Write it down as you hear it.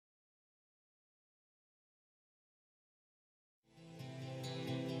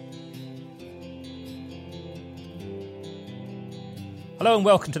Hello and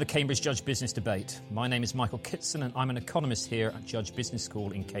welcome to the Cambridge Judge Business Debate. My name is Michael Kitson and I'm an economist here at Judge Business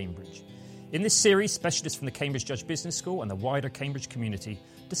School in Cambridge. In this series, specialists from the Cambridge Judge Business School and the wider Cambridge community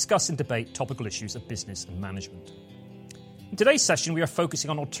discuss and debate topical issues of business and management. In today's session, we are focusing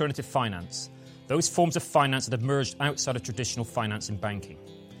on alternative finance, those forms of finance that have emerged outside of traditional finance and banking.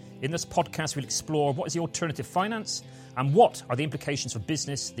 In this podcast, we'll explore what is the alternative finance and what are the implications for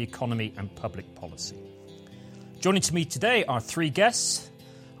business, the economy and public policy. Joining to me today are three guests.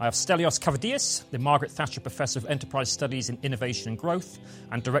 I have Stelios Kavadias, the Margaret Thatcher Professor of Enterprise Studies in Innovation and Growth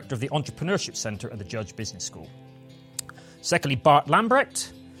and Director of the Entrepreneurship Centre at the Judge Business School. Secondly, Bart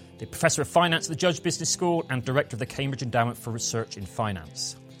Lambrecht, the Professor of Finance at the Judge Business School and Director of the Cambridge Endowment for Research in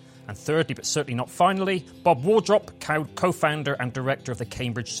Finance. And thirdly, but certainly not finally, Bob Wardrop, co-founder and Director of the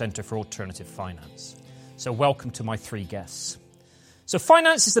Cambridge Centre for Alternative Finance. So welcome to my three guests. So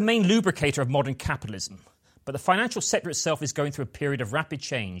finance is the main lubricator of modern capitalism. But the financial sector itself is going through a period of rapid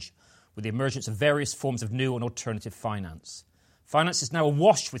change with the emergence of various forms of new and alternative finance. Finance is now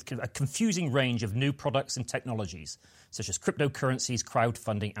awash with a confusing range of new products and technologies, such as cryptocurrencies,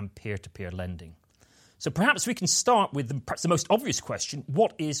 crowdfunding and peer-to-peer lending. So perhaps we can start with perhaps the most obvious question,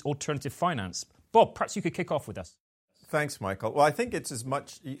 what is alternative finance? Bob, perhaps you could kick off with us. Thanks, Michael. Well, I think it's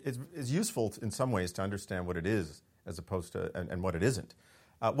as useful in some ways to understand what it is as opposed to and what it isn't.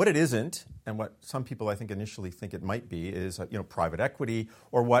 What it isn't, and what some people I think initially think it might be, is private equity,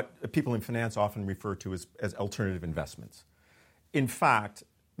 or what people in finance often refer to as alternative investments. In fact,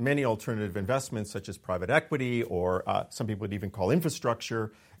 many alternative investments, such as private equity, or some people would even call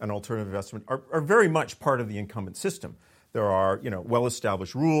infrastructure an alternative investment, are very much part of the incumbent system. There are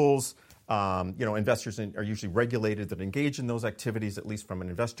well-established rules. Investors are usually regulated that engage in those activities, at least from an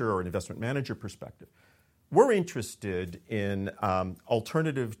investor or an investment manager perspective. We're interested in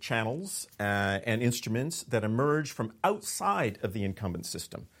alternative channels and instruments that emerge from outside of the incumbent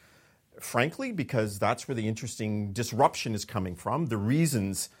system. Frankly, because that's where the interesting disruption is coming from. The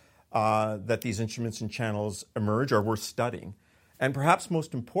reasons that these instruments and channels emerge are worth studying. And perhaps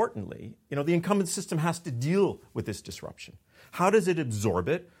most importantly, the incumbent system has to deal with this disruption. How does it absorb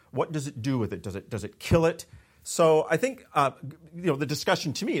it? What does it do with it? Does it kill it? So I think the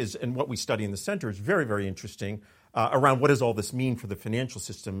discussion to me is, and what we study in the center is very, very interesting around what does all this mean for the financial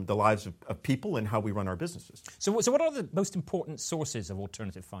system, the lives of people, and how we run our businesses. So what are the most important sources of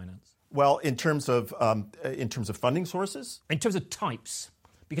alternative finance? Well, in terms of funding sources, in terms of types,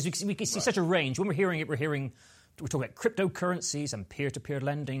 because we can see such a range. When we're hearing we're talking about cryptocurrencies and peer-to-peer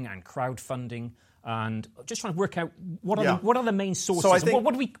lending and crowdfunding. And just trying to work out what are the main sources, so I think,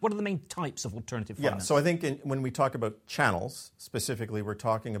 what are the main types of alternative finance? Yeah, so I think when we talk about channels, specifically, we're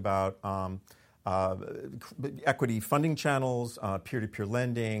talking about equity funding channels, peer-to-peer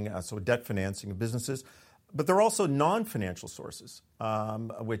lending, so debt financing of businesses. But there are also non-financial sources,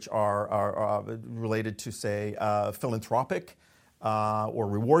 which are related to, say, philanthropic or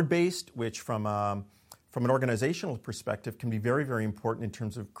reward-based, which from an organizational perspective can be very, very important in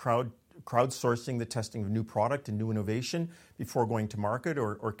terms of crowdsourcing the testing of new product and new innovation before going to market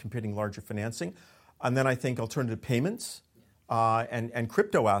or competing larger financing. And then I think alternative payments and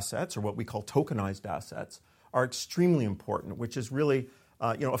crypto assets, or what we call tokenized assets, are extremely important, which is really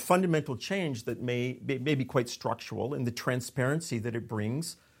a fundamental change that may be quite structural in the transparency that it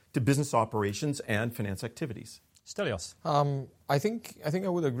brings to business operations and finance activities. Stelios. I think I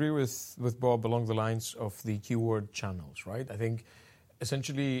would agree with Bob along the lines of the keyword channels, right? I think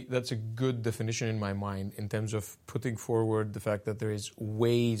essentially, that's a good definition in my mind in terms of putting forward the fact that there is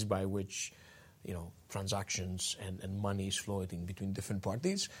ways by which, transactions and money is flowing between different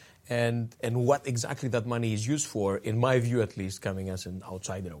parties, and what exactly that money is used for, in my view at least, coming as an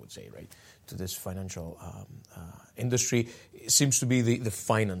outsider, I would say, right, to this financial industry, seems to be the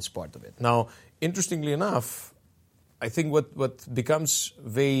finance part of it. Now, interestingly enough, I think what becomes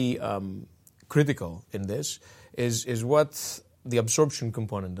very critical in this is what the absorption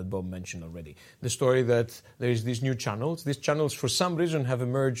component that Bob mentioned already. The story that there is these new channels. These channels, for some reason, have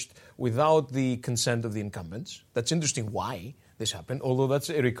emerged without the consent of the incumbents. That's interesting why this happened, although that's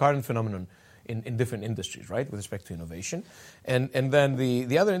a recurrent phenomenon in different industries, right, with respect to innovation. And then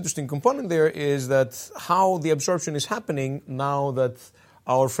the other interesting component there is that how the absorption is happening now that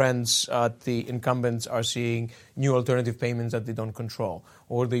our friends at the incumbents are seeing new alternative payments that they don't control,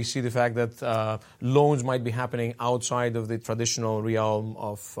 or they see the fact that loans might be happening outside of the traditional realm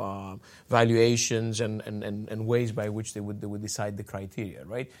of valuations and ways by which they would decide the criteria,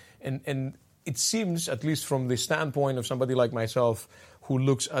 right? And it seems, at least from the standpoint of somebody like myself who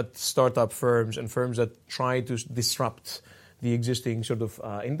looks at startup firms and firms that try to disrupt the existing sort of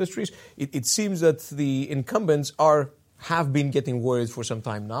industries, it seems that the incumbents are have been getting worried for some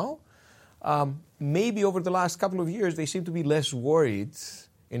time now. Maybe over the last couple of years, they seem to be less worried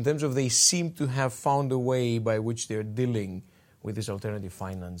in terms of they seem to have found a way by which they're dealing with this alternative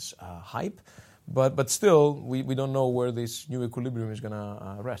finance hype. But still, we don't know where this new equilibrium is going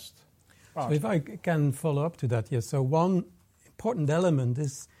to rest. So if I can follow up to that, yes. So one important element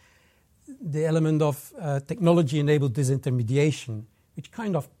is the element of technology-enabled disintermediation, which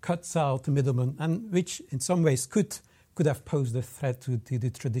kind of cuts out the middleman and which in some ways could have posed a threat to the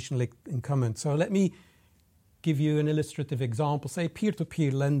traditional incumbent. So let me give you an illustrative example, say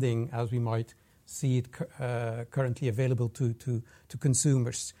peer-to-peer lending as we might see it currently available to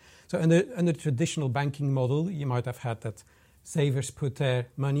consumers. So under traditional banking model, you might have had that savers put their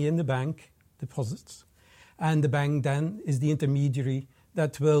money in the bank, deposits, and the bank then is the intermediary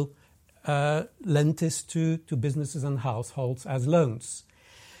that will lend this to businesses and households as loans.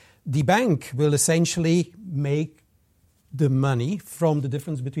 The bank will essentially make the money from the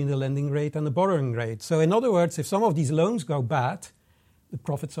difference between the lending rate and the borrowing rate. So in other words, if some of these loans go bad, the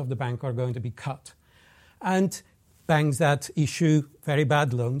profits of the bank are going to be cut. And banks that issue very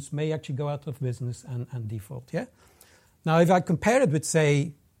bad loans may actually go out of business and default. Yeah. Now, if I compare it with,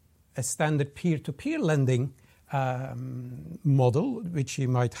 say, a standard peer-to-peer lending model, which you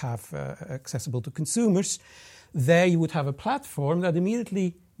might have accessible to consumers, there you would have a platform that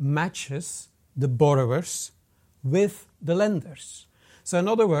immediately matches the borrowers with the lenders. So in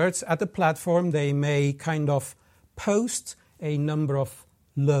other words, at the platform, they may kind of post a number of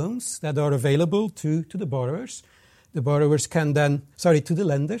loans that are available to the borrowers. The borrowers can then, to the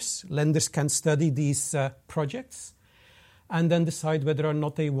lenders. Lenders can study these projects and then decide whether or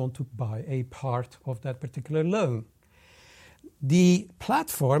not they want to buy a part of that particular loan. The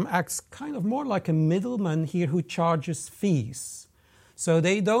platform acts kind of more like a middleman here who charges fees. So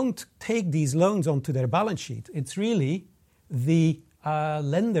they don't take these loans onto their balance sheet. It's really the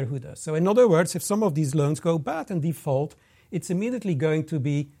lender who does. So in other words, if some of these loans go bad and default, it's immediately going to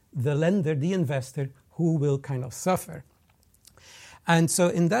be the lender, the investor, who will kind of suffer. And so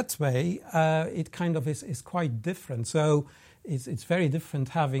in that way, it kind of is quite different. So it's very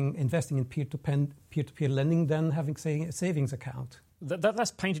different investing in peer-to-peer lending than having, say, a savings account. That's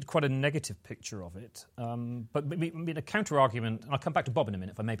painted quite a negative picture of it. But I mean, a counter-argument, and I'll come back to Bob in a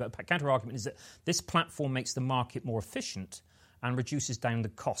minute if I may, but a counter-argument is that this platform makes the market more efficient and reduces down the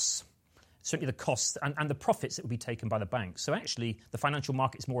costs. Certainly the costs and the profits that will be taken by the banks. So actually, the financial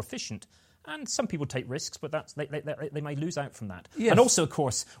market is more efficient. And some people take risks, but they may lose out from that. Yes. And also, of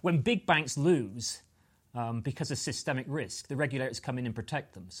course, when big banks lose because of systemic risk, the regulators come in and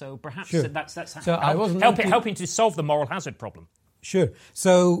protect them. So perhaps that's helping to solve the moral hazard problem. Sure.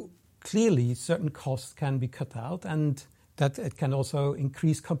 So clearly, certain costs can be cut out, and that it can also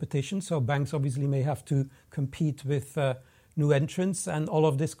increase competition. So banks obviously may have to compete with new entrants, and all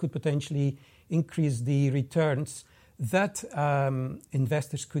of this could potentially increase the returns that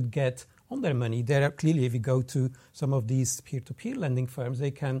investors could get on their money. There are clearly, if you go to some of these peer-to-peer lending firms,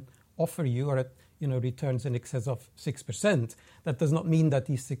 they can offer you returns in excess of 6%. That does not mean that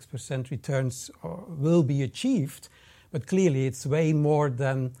these 6% returns will be achieved, but clearly it's way more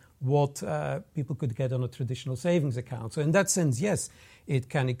than what people could get on a traditional savings account. So in that sense, yes, it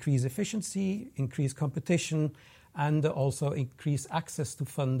can increase efficiency, increase competition, and also increase access to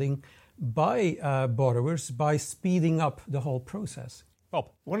funding by borrowers by speeding up the whole process.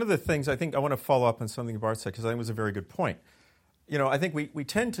 Well, one of the things I think I want to follow up on something Bart said, because I think it was a very good point. I think we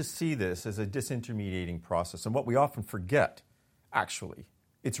tend to see this as a disintermediating process, and what we often forget, actually,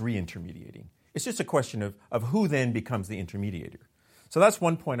 it's reintermediating. It's just a question of who then becomes the intermediator. So that's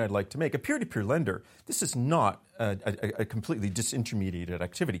one point I'd like to make. A peer-to-peer lender, this is not a completely disintermediated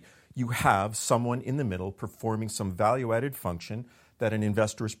activity. You have someone in the middle performing some value-added function that an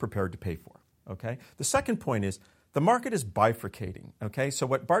investor is prepared to pay for. Okay. The second point is the market is bifurcating. Okay. So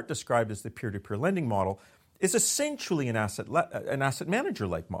what Bart described as the peer-to-peer lending model is essentially an asset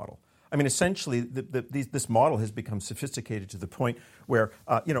manager-like model. I mean, essentially, this model has become sophisticated to the point where,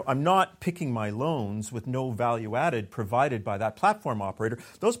 I'm not picking my loans with no value added provided by that platform operator.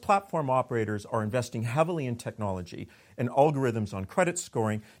 Those platform operators are investing heavily in technology and algorithms on credit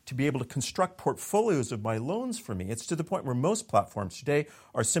scoring to be able to construct portfolios of my loans for me. It's to the point where most platforms today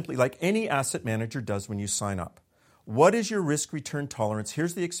are simply like any asset manager does when you sign up. What is your risk return tolerance?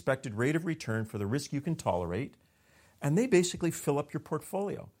 Here's the expected rate of return for the risk you can tolerate. And they basically fill up your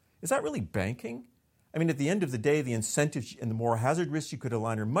portfolio. Is that really banking? I mean, at the end of the day, the incentives and the moral hazard risks you could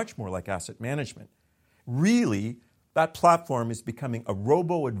align are much more like asset management. Really, that platform is becoming a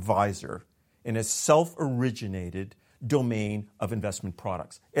robo-advisor in a self-originated, domain of investment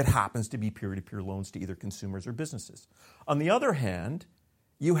products. It happens to be peer-to-peer loans to either consumers or businesses. On the other hand,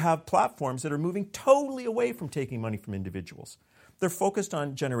 you have platforms that are moving totally away from taking money from individuals. They're focused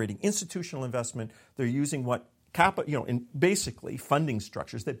on generating institutional investment. They're using in basically funding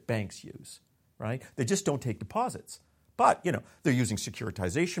structures that banks use, right? They just don't take deposits. But, they're using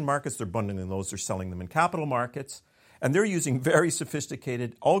securitization markets. They're bundling those. They're selling them in capital markets. And they're using very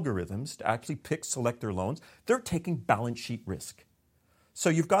sophisticated algorithms to actually select their loans. They're taking balance sheet risk. So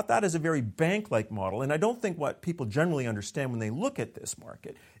you've got that as a very bank-like model. And I don't think what people generally understand when they look at this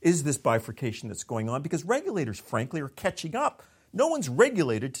market is this bifurcation that's going on, because regulators, frankly, are catching up. No one's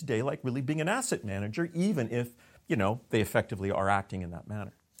regulated today like really being an asset manager, even if, they effectively are acting in that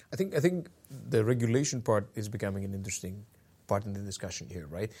manner. I think the regulation part is becoming an interesting part in the discussion here,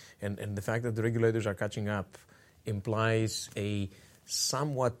 right? And the fact that the regulators are catching up implies a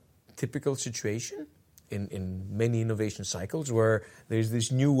somewhat typical situation in many innovation cycles where there's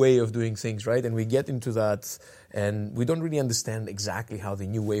this new way of doing things, right? And we get into that and we don't really understand exactly how the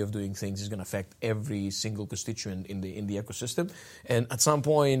new way of doing things is going to affect every single constituent in the ecosystem. And at some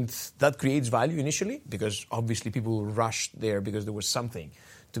point that creates value initially, because obviously people rushed there because there was something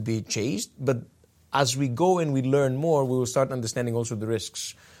to be chased. But as we go and we learn more, we will start understanding also the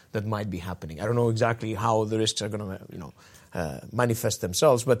risks that might be happening. I don't know exactly how the risks are going to, manifest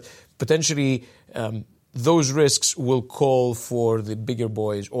themselves, but potentially those risks will call for the bigger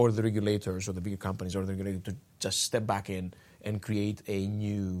boys or the regulators or the bigger companies or the regulators to just step back in and create a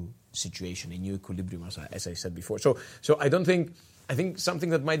new situation, a new equilibrium, as I said before. So I think something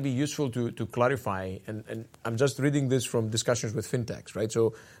that might be useful to clarify, and I'm just reading this from discussions with fintechs, right?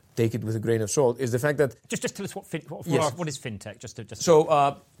 So take it with a grain of salt, is the fact that... Just tell us what is fintech?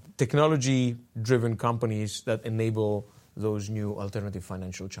 So technology-driven companies that enable those new alternative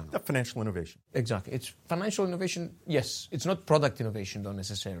financial channels. Financial innovation. Exactly. It's financial innovation, yes. It's not product innovation, though,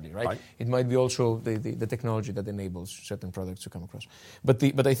 necessarily, right? It might be also the technology that enables certain products to come across.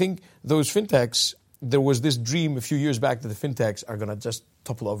 But I think those fintechs, there was this dream a few years back that the fintechs are going to just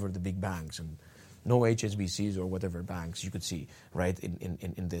topple over the big banks and no HSBCs or whatever banks you could see, right,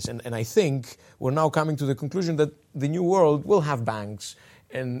 in this. And I think we're now coming to the conclusion that the new world will have banks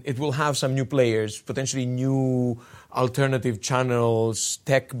and it will have some new players, potentially new alternative channels,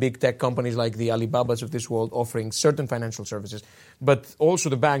 big tech companies like the Alibabas of this world offering certain financial services. But also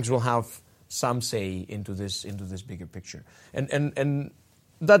the banks will have some say into this bigger picture. And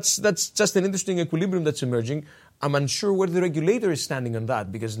that's just an interesting equilibrium that's emerging. I'm unsure where the regulator is standing on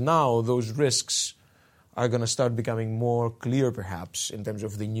that, because now those risks are going to start becoming more clear, perhaps, in terms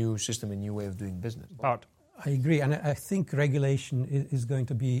of the new system and new way of doing business. Bart. I agree, and I think regulation is going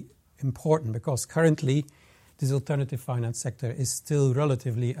to be important, because currently this alternative finance sector is still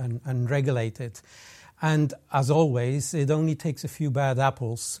relatively unregulated. And as always, it only takes a few bad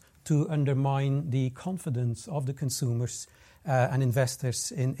apples to undermine the confidence of the consumers and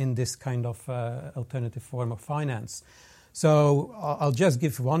investors in this kind of alternative form of finance. So I'll just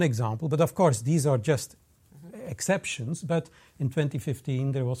give one example, but of course these are just exceptions. But in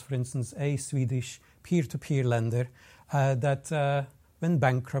 2015 there was, for instance, a Swedish peer-to-peer lender that went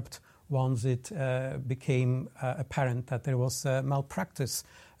bankrupt once it became apparent that there was malpractice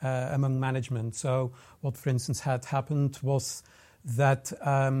among management. So what, for instance, had happened was that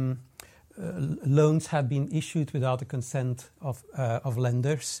loans had been issued without the consent of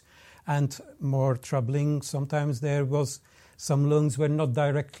lenders, and more troubling, sometimes there was some loans were not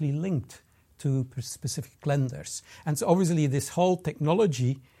directly linked to specific lenders. And so obviously this whole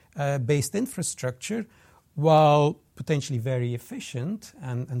technology-based infrastructure, while potentially very efficient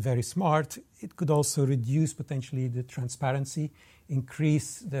and very smart, it could also reduce potentially the transparency,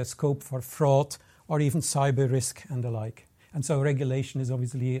 increase the scope for fraud or even cyber risk and the like. And so regulation is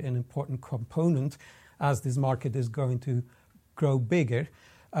obviously an important component as this market is going to grow bigger,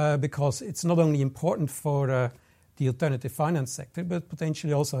 because it's not only important for the alternative finance sector, but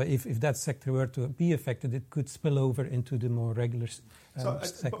potentially also if that sector were to be affected, it could spill over into the more regular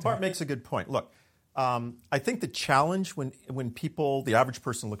sector. Bart makes a good point. Look, I think the challenge when people, the average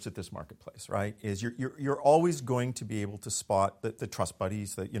person looks at this marketplace, right, is you're always going to be able to spot the trust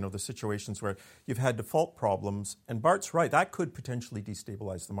buddies, the situations where you've had default problems. And Bart's right, that could potentially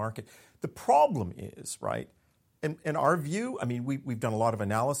destabilize the market. The problem is, right, in our view, I mean, we've done a lot of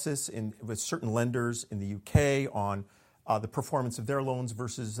analysis with certain lenders in the UK on the performance of their loans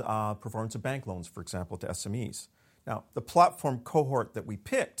versus performance of bank loans, for example, to SMEs. Now, the platform cohort that we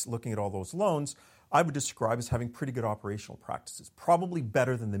picked, looking at all those loans, I would describe as having pretty good operational practices, probably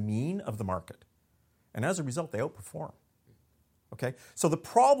better than the mean of the market. And as a result, they outperform. Okay? So the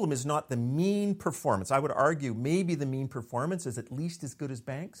problem is not the mean performance. I would argue maybe the mean performance is at least as good as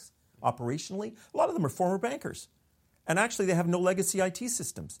banks operationally. A lot of them are former bankers. And actually they have no legacy IT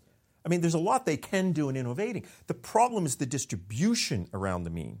systems. I mean, there's a lot they can do in innovating. The problem is the distribution around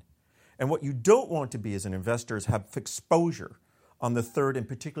the mean. And what you don't want to be as an investor is have exposure on the third and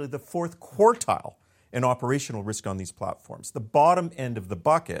particularly the fourth quartile in operational risk on these platforms. The bottom end of the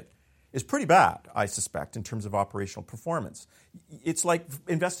bucket is pretty bad, I suspect, in terms of operational performance. It's like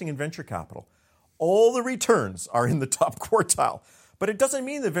investing in venture capital. All the returns are in the top quartile. But it doesn't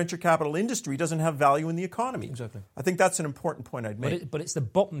mean the venture capital industry doesn't have value in the economy. Exactly. I think that's an important point I'd make. But it's the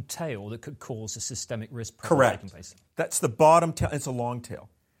bottom tail that could cause a systemic risk Correct. taking place. That's the bottom tail. It's a long tail.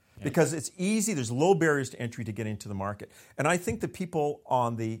 Yeah. Because it's easy, there's low barriers to entry to get into the market. And I think the people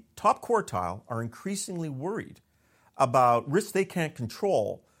on the top quartile are increasingly worried about risks they can't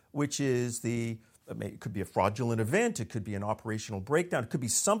control, which is it could be a fraudulent event, it could be an operational breakdown, it could be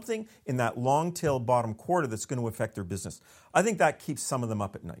something in that long tail bottom quarter that's going to affect their business. I think that keeps some of them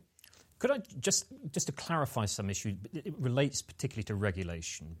up at night. Could I just to clarify some issue? It relates particularly to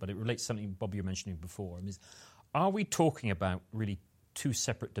regulation, but it relates to something, Bob, you were mentioning before. I mean, are we talking about really two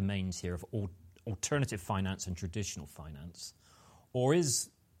separate domains here of alternative finance and traditional finance? Or is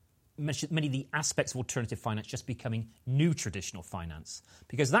many of the aspects of alternative finance just becoming new traditional finance?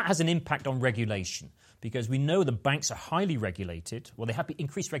 Because that has an impact on regulation. Because we know the banks are highly regulated. Well, they have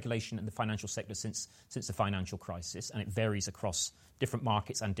increased regulation in the financial sector since the financial crisis, and it varies across different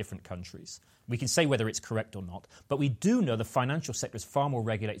markets and different countries. We can say whether it's correct or not, but we do know the financial sector is far more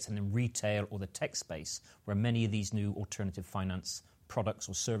regulated than the retail or the tech space, where many of these new alternative finance products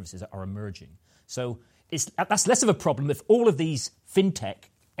or services are emerging. So that's less of a problem if all of these fintech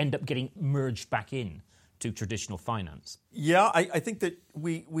end up getting merged back in to traditional finance. Yeah, I think that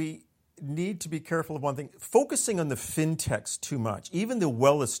we need to be careful of one thing. Focusing on the fintechs too much, even the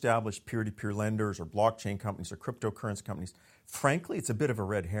well-established peer-to-peer lenders or blockchain companies or cryptocurrency companies, frankly, it's a bit of a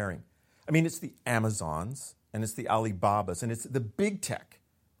red herring. I mean, it's the Amazons and it's the Alibabas and it's the big tech,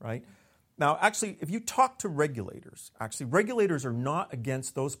 right? Now, actually, if you talk to regulators, regulators are not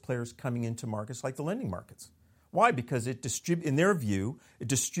against those players coming into markets like the lending markets. Why? Because in their view,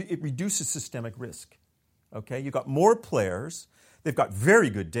 it reduces systemic risk. Okay, you've got more players. They've got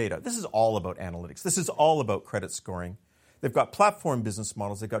very good data. This is all about analytics. This is all about credit scoring. They've got platform business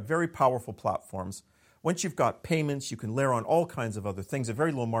models. They've got very powerful platforms. Once you've got payments, you can layer on all kinds of other things at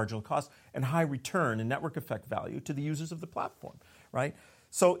very low marginal cost and high return and network effect value to the users of the platform, right?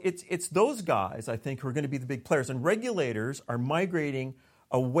 So it's those guys, I think, who are going to be the big players. And regulators are migrating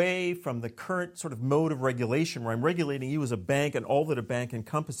away from the current sort of mode of regulation where I'm regulating you as a bank and all that a bank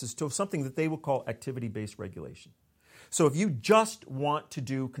encompasses to something that they will call activity-based regulation. So if you just want to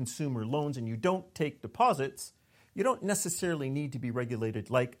do consumer loans and you don't take deposits, you don't necessarily need to be regulated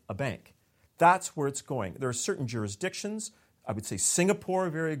like a bank. That's where it's going. There are certain jurisdictions, I would say Singapore are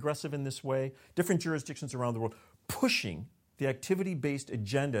very aggressive in this way, different jurisdictions around the world, pushing the activity-based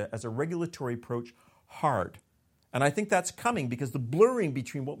agenda as a regulatory approach hard. And I think that's coming because the blurring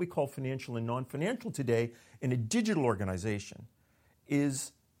between what we call financial and non-financial today in a digital organization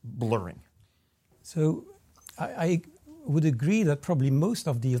is blurring. So I would agree that probably most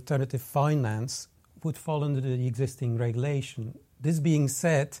of the alternative finance would fall under the existing regulation. This being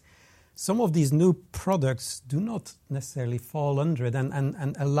said, some of these new products do not necessarily fall under it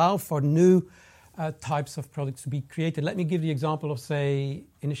and allow for new types of products to be created. Let me give the example of, say,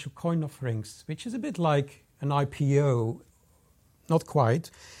 initial coin offerings, which is a bit like an IPO, not quite.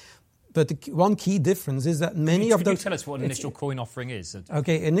 But one key difference is that many of the... Can you tell us what an initial coin offering is?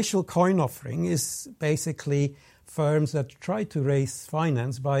 Okay, initial coin offering is basically firms that try to raise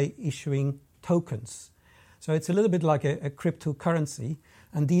finance by issuing tokens. So it's a little bit like a cryptocurrency,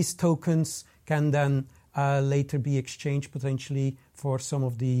 and these tokens can then later be exchanged potentially for some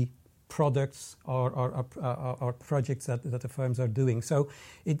of the products or projects that the firms are doing. So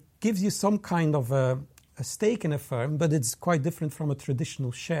it gives you some kind of a stake in a firm, but it's quite different from a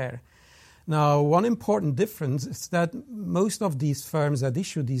traditional share. Now, one important difference is that most of these firms that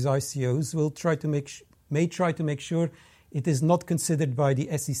issue these ICOs will may try to make sure it is not considered by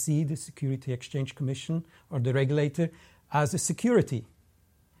the SEC, the Security Exchange Commission, or the regulator, as a security,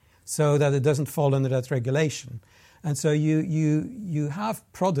 so that it doesn't fall under that regulation. And so you have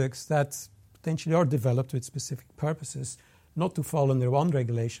products that potentially are developed with specific purposes, not to fall under one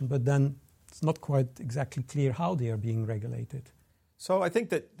regulation, but then it's not quite exactly clear how they are being regulated. So I think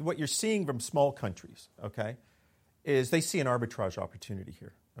that what you're seeing from small countries, okay, is they see an arbitrage opportunity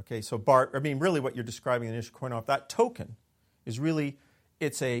here. Okay, so really what you're describing in initial coin off, that token is really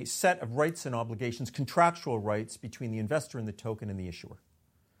it's a set of rights and obligations, contractual rights between the investor and the token and the issuer.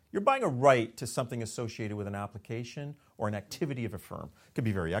 You're buying a right to something associated with an application or an activity of a firm. It could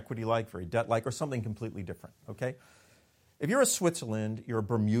be very equity-like, very debt-like, or something completely different, okay? If you're a Switzerland, you're a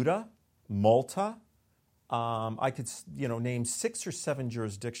Bermuda, Malta, I could name 6 or 7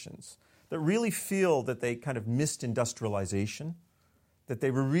 jurisdictions that really feel that they kind of missed industrialization, that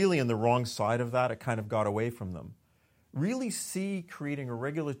they were really on the wrong side of that, it kind of got away from them. Really see creating a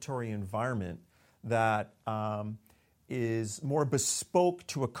regulatory environment that is more bespoke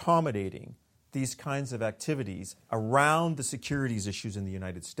to accommodating these kinds of activities around the securities issues in the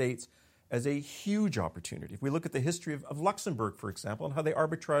United States as a huge opportunity. If we look at the history of Luxembourg, for example, and how they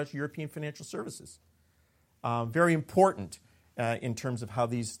arbitrage European financial services, very important in terms of how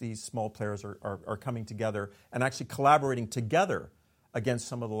these small players are coming together and actually collaborating together against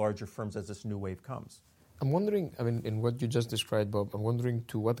some of the larger firms as this new wave comes. I'm wondering, in what you just described, Bob, I'm wondering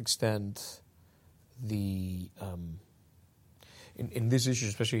to what extent in this issue,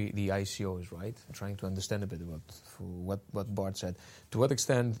 especially the ICOs, right? Trying to understand a bit about what Bart said. To what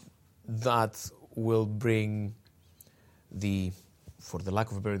extent that will bring for the lack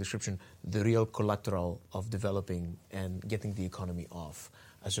of a better description, the real collateral of developing and getting the economy off,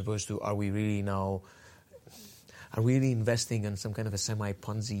 as opposed to are we really investing in some kind of a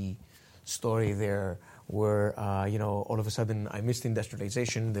semi-Ponzi story there where, all of a sudden I missed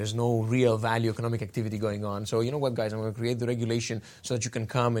industrialization, there's no real value economic activity going on. So you know what, guys, I'm going to create the regulation so that you can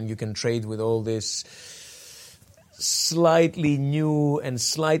come and you can trade with all this slightly new and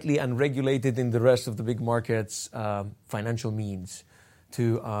slightly unregulated in the rest of the big markets financial means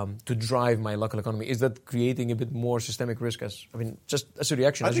to drive my local economy. Is that creating a bit more systemic risk just as a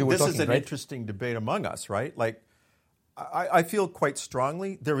reaction as you were talking, right? I think this is an interesting debate among us, right? Like, I feel quite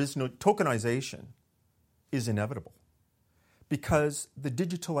strongly tokenization is inevitable because the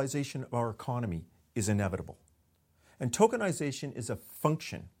digitalization of our economy is inevitable. And tokenization is a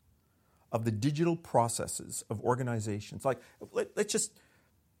function of the digital processes of organizations. Like, let's just,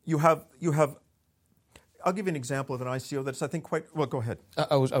 I'll give you an example of an ICO that's, I think, quite, well, go ahead.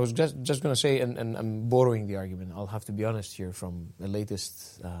 I was just going to say, and I'm borrowing the argument, I'll have to be honest here, from the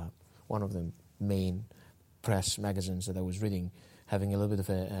latest, one of the main press magazines that I was reading, having a little bit of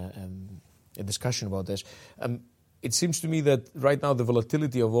a discussion about this. It seems to me that right now the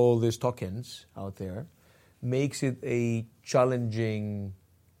volatility of all these tokens out there makes it a challenging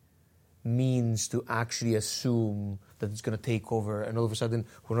means to actually assume that it's going to take over and all of a sudden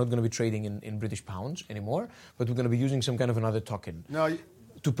we're not going to be trading in British pounds anymore, but we're going to be using some kind of another token. No,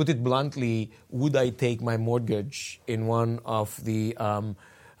 to put it bluntly, would I take my mortgage in one of the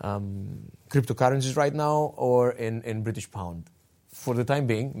cryptocurrencies right now or in British pound? For the time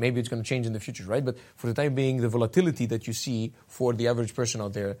being, maybe it's going to change in the future, right? But for the time being, the volatility that you see for the average person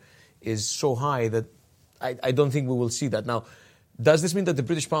out there is so high that I don't think we will see that. Now, does this mean that the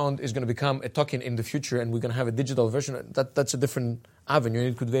British pound is going to become a token in the future and we're going to have a digital version? That's a different avenue, and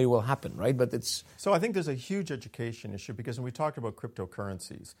it could very well happen, right? But it's... So I think there's a huge education issue because when we talked about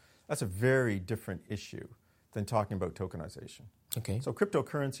cryptocurrencies, that's a very different issue than talking about tokenization. Okay. So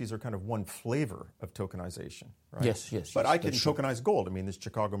cryptocurrencies are kind of one flavor of tokenization, right? Yes. But I can tokenize gold. I mean, this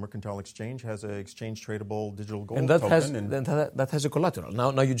Chicago Mercantile Exchange has an exchange-tradable digital gold and that token. That has a collateral.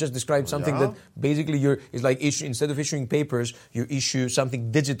 Now you just described something that basically is like instead of issuing papers, you issue something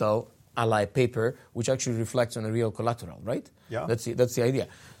digital, ally paper, which actually reflects on a real collateral, right? Yeah. That's the idea.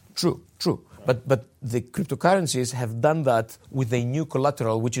 True. But the cryptocurrencies have done that with a new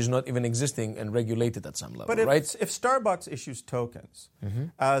collateral which is not even existing and regulated at some level, but right? If Starbucks issues tokens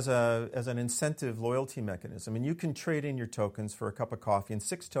as an incentive loyalty mechanism, and you can trade in your tokens for a cup of coffee, and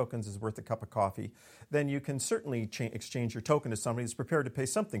 6 tokens is worth a cup of coffee, then you can certainly exchange your token to somebody that's prepared to pay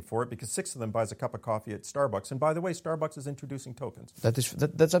something for it because 6 of them buys a cup of coffee at Starbucks. And by the way, Starbucks is introducing tokens.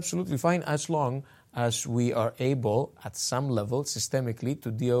 That's absolutely fine as long as we are able, at some level, systemically,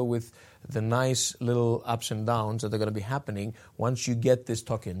 to deal with the nice little ups and downs that are going to be happening once you get these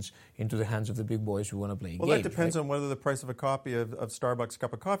tokens into the hands of the big boys who want to play games. Well, that depends on whether the price of a copy of Starbucks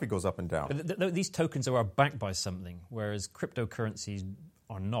cup of coffee goes up and down. But these tokens are backed by something, whereas cryptocurrencies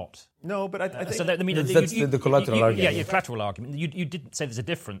are not. No, but I think... So that's the collateral argument. Yeah, your collateral argument. You did say there's a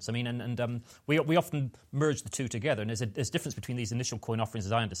difference. I mean, and we often merge the two together, and there's a difference between these initial coin offerings,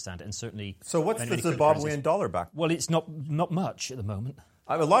 as I understand it, and certainly... So what's the Zimbabwean dollar back? Well, it's not much at the moment.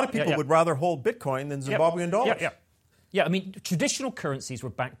 A lot of people would rather hold Bitcoin than Zimbabwean dollars. Yeah. Yeah, I mean, traditional currencies were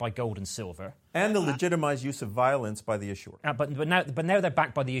backed by gold and silver. And the legitimized use of violence by the issuer. But now they're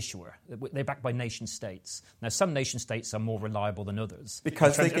backed by the issuer. They're backed by nation states. Now, some nation states are more reliable than others.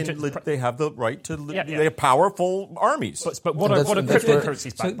 Because they have the right to... Yeah. They have powerful armies. But what are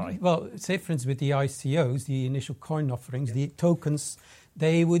cryptocurrencies backed by? Well, say, for instance, with the ICOs, the initial coin offerings, the tokens,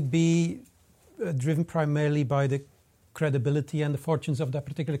 they would be driven primarily by the credibility and the fortunes of that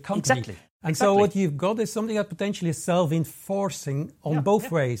particular company. Exactly. And so what you've got is something that potentially is self-enforcing on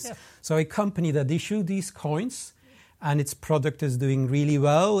both ways. Yeah. So a company that issued these coins and its product is doing really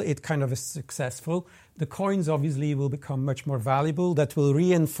well, it kind of is successful, the coins obviously will become much more valuable. That will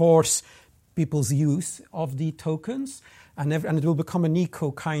reinforce people's use of the tokens, and it will become an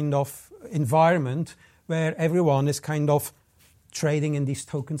eco kind of environment where everyone is kind of trading in these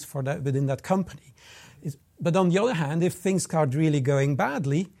tokens for that within that company. But on the other hand, if things start really going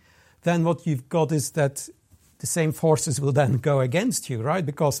badly, then what you've got is that the same forces will then go against you, right?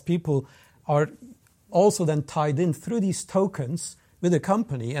 Because people are also then tied in through these tokens with a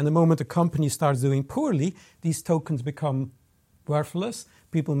company, and the moment a company starts doing poorly, these tokens become worthless.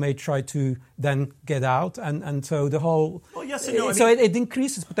 People may try to then get out, and so the whole... Well, yes and no. It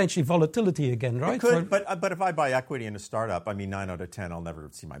increases potentially volatility again, right? It could, but if I buy equity in a startup, 9 out of 10, I'll never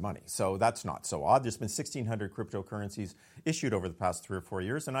see my money. So that's not so odd. There's been 1,600 cryptocurrencies issued over the past 3 or 4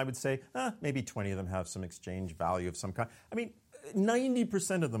 years, and I would say maybe 20 of them have some exchange value of some kind.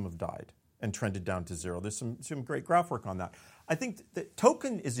 90% of them have died and trended down to zero. There's some great graph work on that. I think the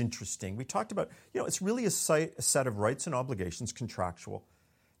token is interesting. We talked about, it's really a set of rights and obligations, contractual,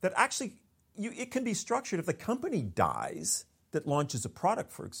 that actually it can be structured. If the company dies that launches a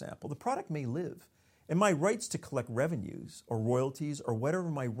product, for example, the product may live. And my rights to collect revenues or royalties or whatever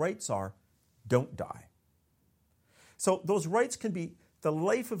my rights are don't die. So those rights can be, the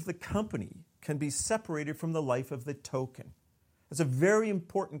life of the company can be separated from the life of the token. It's a very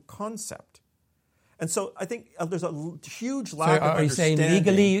important concept. And so I think there's a huge lack of understanding. Are you saying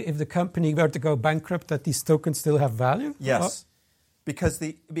legally, if the company were to go bankrupt, that these tokens still have value? Yes, because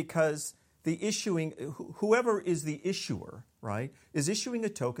the issuing, whoever is the issuer, right, is issuing a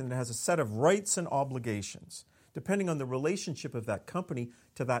token that has a set of rights and obligations, depending on the relationship of that company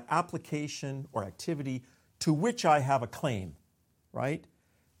to that application or activity to which I have a claim, right?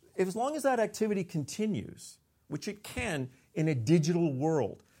 As long as that activity continues, which it can in a digital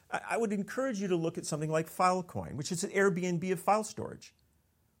world, I would encourage you to look at something like Filecoin, which is an Airbnb of file storage,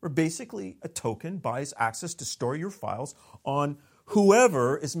 where basically a token buys access to store your files on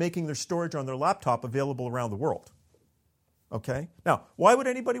whoever is making their storage on their laptop available around the world. Okay? Now, why would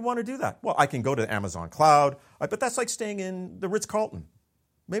anybody want to do that? Well, I can go to Amazon Cloud, but that's like staying in the Ritz-Carlton.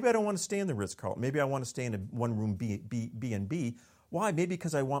 Maybe I don't want to stay in the Ritz-Carlton. Maybe I want to stay in a one-room B&B. Why? Maybe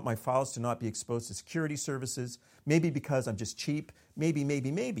because I want my files to not be exposed to security services. Maybe because I'm just cheap.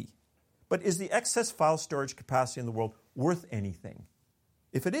 Maybe. But is the excess file storage capacity in the world worth anything?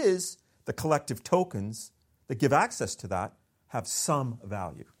 If it is, the collective tokens that give access to that have some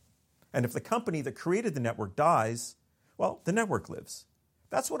value. And if the company that created the network dies, well, the network lives.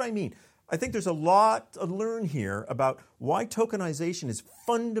 That's what I mean. I think there's a lot to learn here about why tokenization is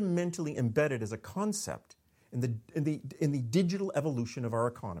fundamentally embedded as a concept in the digital evolution of our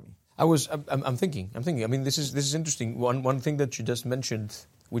economy. I'm thinking. This is interesting. One thing that you just mentioned,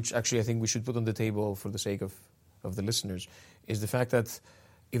 which actually I think we should put on the table for the sake of the listeners, is the fact that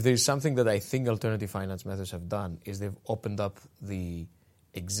if there's something that I think alternative finance methods have done, is they've opened up the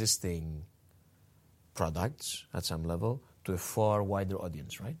existing products at some level to a far wider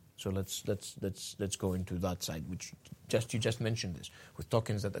audience, right? So let's go into that side, which you just mentioned this, with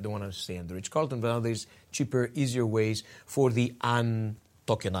tokens that I don't want to stay on the Ritz-Carlton, but now there's cheaper, easier ways for the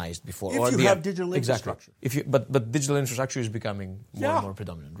untokenized before. If you have digital infrastructure. Exactly. But digital infrastructure is becoming more and more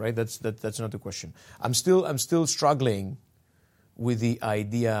predominant, right? That's not the question. I'm still struggling with the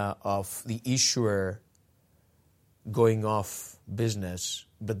idea of the issuer going off business,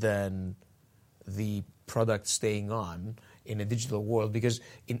 but then the product staying on in a digital world, because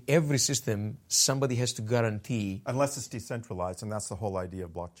in every system, somebody has to guarantee... Unless it's decentralized, and that's the whole idea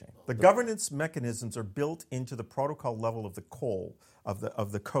of blockchain. The governance mechanisms are built into the protocol level of the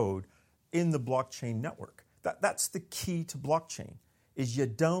code in the blockchain network. That's the key to blockchain, is you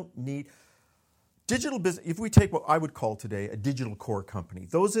don't need... Digital business, if we take what I would call today a digital core company,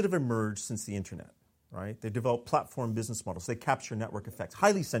 those that have emerged since the internet, right? They develop platform business models. They capture network effects,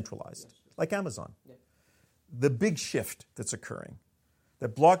 highly centralized, like Amazon. Yeah. The big shift that's occurring,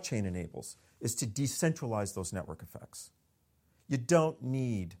 that blockchain enables, is to decentralize those network effects. You don't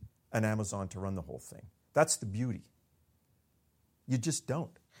need an Amazon to run the whole thing. That's the beauty. You just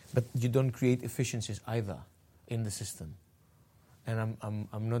don't. But you don't create efficiencies either. in the system. And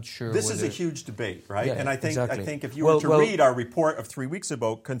I'm not sure. This is a huge debate, right? Yeah, and I think exactly. I think if you were to read our report of 3 weeks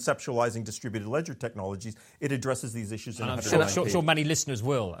ago, conceptualizing distributed ledger technologies, it addresses these issues. And I'm sure many listeners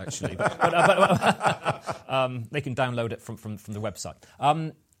will actually, but they can download it from the website.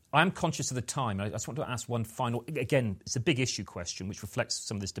 I'm conscious of the time. I just want to ask one final. Again, it's a big issue question, which reflects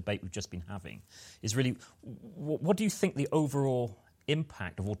some of this debate we've just been having. Is really, what do you think the overall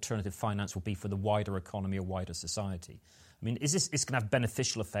impact of alternative finance will be for the wider economy or wider society? I mean, is this going to have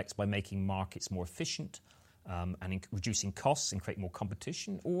beneficial effects by making markets more efficient and reducing costs and create more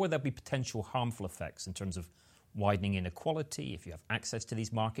competition? Or will there be potential harmful effects in terms of widening inequality if you have access to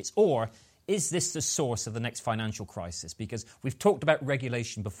these markets? Or is this the source of the next financial crisis? Because we've talked about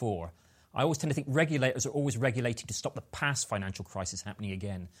regulation before. I always tend to think regulators are always regulating to stop the past financial crisis happening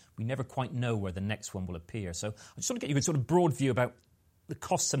again. We never quite know where the next one will appear. So I just want to get you a sort of broad view about the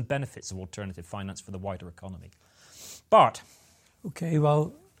costs and benefits of alternative finance for the wider economy. Bart. Okay,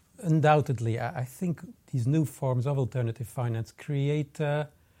 well, undoubtedly, I think these new forms of alternative finance create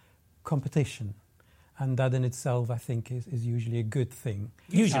competition. And that in itself, I think, is usually a good thing.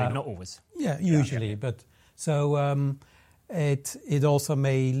 Usually, not always. Yeah, usually. Yeah. But so it also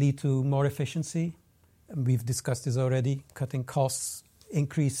may lead to more efficiency. We've discussed this already, cutting costs,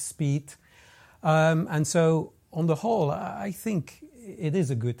 increased speed. And so on the whole, I think it is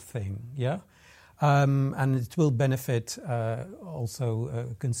a good thing, yeah? And it will benefit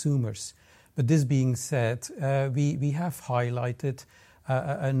also consumers. But this being said, we have highlighted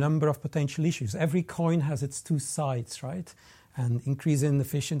a number of potential issues. Every coin has its two sides, right? And increase in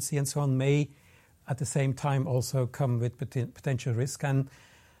efficiency and so on may, at the same time, also come with potential risk. And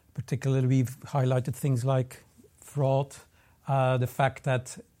particularly, we've highlighted things like fraud, the fact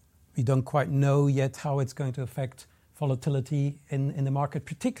that we don't quite know yet how it's going to affect volatility in the market,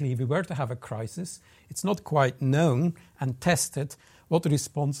 particularly if we were to have a crisis. It's not quite known and tested what the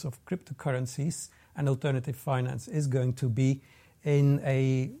response of cryptocurrencies and alternative finance is going to be in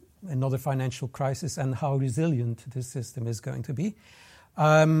another financial crisis and how resilient this system is going to be.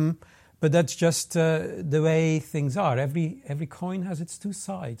 But that's just the way things are. Every coin has its two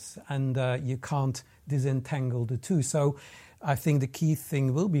sides, and you can't disentangle the two. So I think the key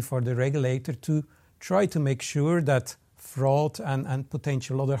thing will be for the regulator to try to make sure that fraud and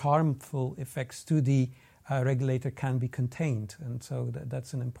potential other harmful effects to the regulator can be contained. And so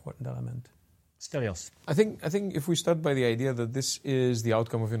that's an important element. Stelios. I think if we start by the idea that this is the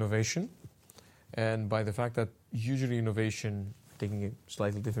outcome of innovation, and by the fact that usually innovation, taking a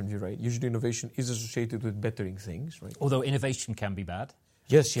slightly different view, right? Usually innovation is associated with bettering things, right? Although innovation can be bad.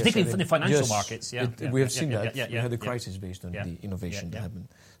 Yes. Particularly in the financial markets. We have seen that. We had a crisis based on the innovation that happened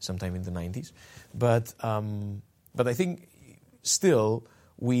sometime in the 90s. But I think still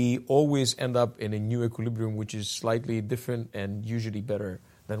we always end up in a new equilibrium which is slightly different and usually better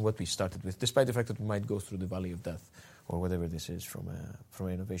than what we started with, despite the fact that we might go through the valley of death or whatever this is from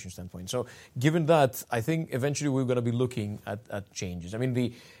an innovation standpoint. So given that, I think eventually we're going to be looking at changes. I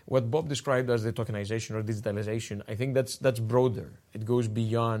mean, what Bob described as the tokenization or digitalization, I think that's broader. It goes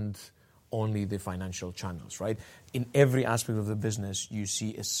beyond only the financial channels, right? In every aspect of the business, you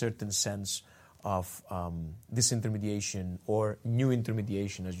see a certain sense of disintermediation or new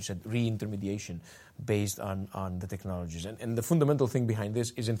intermediation, as you said, re-intermediation based on the technologies. And the fundamental thing behind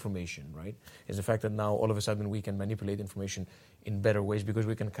this is information, right? Is the fact that now all of a sudden we can manipulate information in better ways because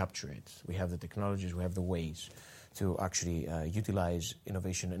we can capture it. We have the technologies, we have the ways to actually utilize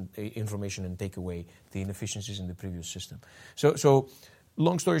innovation and information and take away the inefficiencies in the previous system. So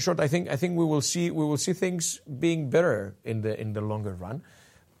long story short, I think we will see things being better in the longer run.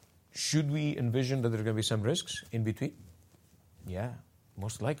 Should we envision that there are going to be some risks in between? Yeah,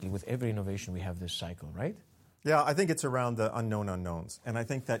 most likely. With every innovation, we have this cycle, right? Yeah, I think it's around the unknown unknowns. And I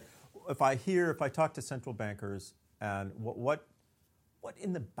think that if I talk to central bankers and what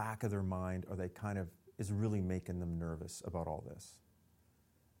in the back of their mind are they kind of is really making them nervous about all this?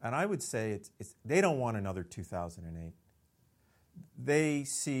 And I would say it's they don't want another 2008. They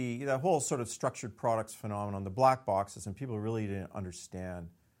see the whole sort of structured products phenomenon, the black boxes, and people really didn't understand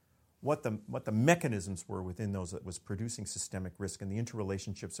what the mechanisms were within those that was producing systemic risk and the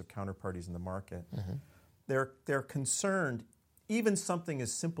interrelationships of counterparties in the market. Mm-hmm. They're concerned, even something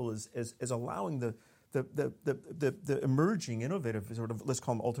as simple as allowing the emerging innovative sort of, let's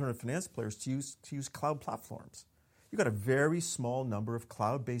call them alternative finance players to use cloud platforms. You've got a very small number of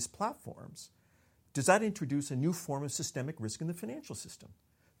cloud-based platforms. Does that introduce a new form of systemic risk in the financial system?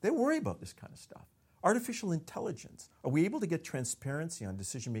 They worry about this kind of stuff. Artificial intelligence. Are we able to get transparency on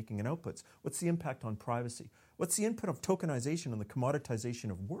decision-making and outputs? What's the impact on privacy? What's the input of tokenization on the commoditization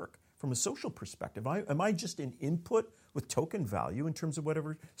of work from a social perspective? Am I just an input with token value in terms of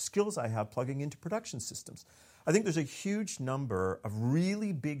whatever skills I have plugging into production systems? I think there's a huge number of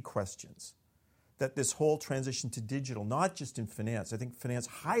really big questions that this whole transition to digital, not just in finance, I think finance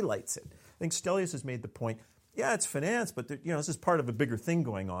highlights it. I think Stelios has made the point, yeah, it's finance, but this is part of a bigger thing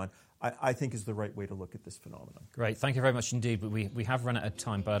going on, I think is the right way to look at this phenomenon. Great, thank you very much indeed. But we have run out of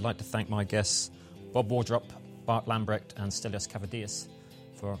time, but I'd like to thank my guests, Bob Wardrop, Bart Lambrecht and Stelios Kavadis,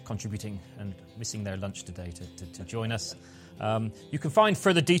 for contributing and missing their lunch today to join us. You can find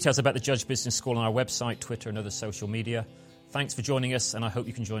further details about the Judge Business School on our website, Twitter and other social media. Thanks for joining us, and I hope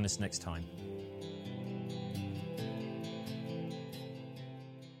you can join us next time.